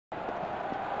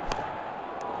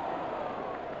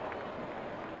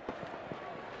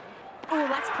Oh,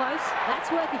 that's close.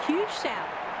 That's worth a huge shout.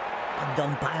 But the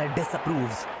umpire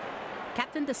disapproves.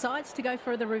 Captain decides to go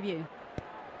for the review.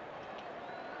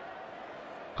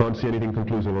 Can't see anything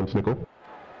conclusive on Snicko.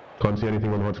 Can't see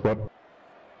anything on hot spot.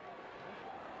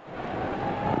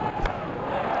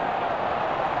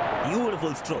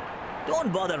 Beautiful stroke.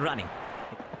 Don't bother running.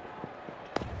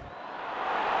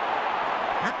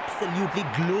 Absolutely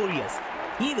glorious.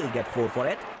 He will get 4 for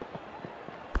it.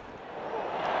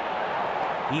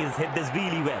 He's hit this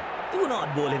really well. Do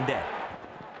not bowl him there.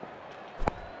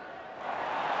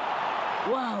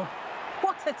 Whoa,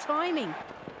 what a timing.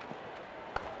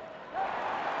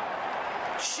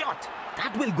 Shot.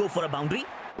 That will go for a boundary.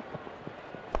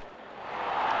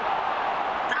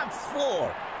 That's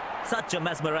 4. Such a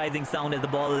mesmerizing sound as the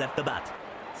ball left the bat.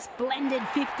 Splendid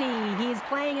 50. He is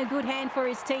playing a good hand for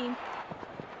his team.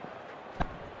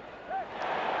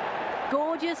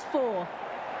 Gorgeous 4.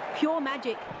 Pure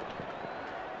magic.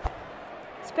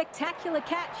 Spectacular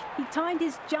catch. He timed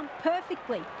his jump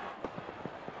perfectly.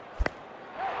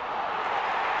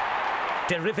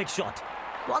 Terrific shot.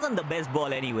 Wasn't the best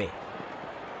ball anyway.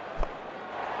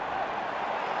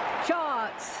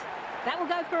 Shots. That will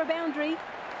go for a boundary.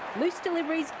 Loose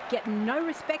deliveries get no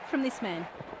respect from this man.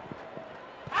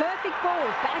 Perfect ball.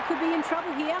 Batter could be in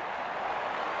trouble here.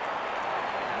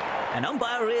 An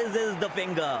umpire raises the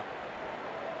finger.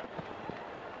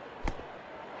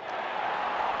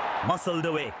 Muscled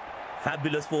away.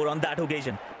 Fabulous 4 on that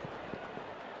occasion.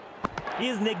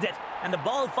 He's nicked it, and the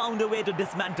ball found a way to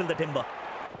dismantle the timber.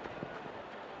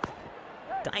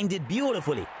 Timed it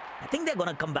beautifully. I think they're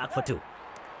gonna come back for 2.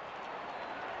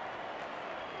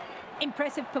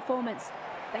 Impressive performance.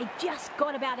 They just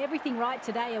got about everything right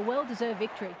today. A well-deserved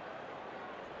victory.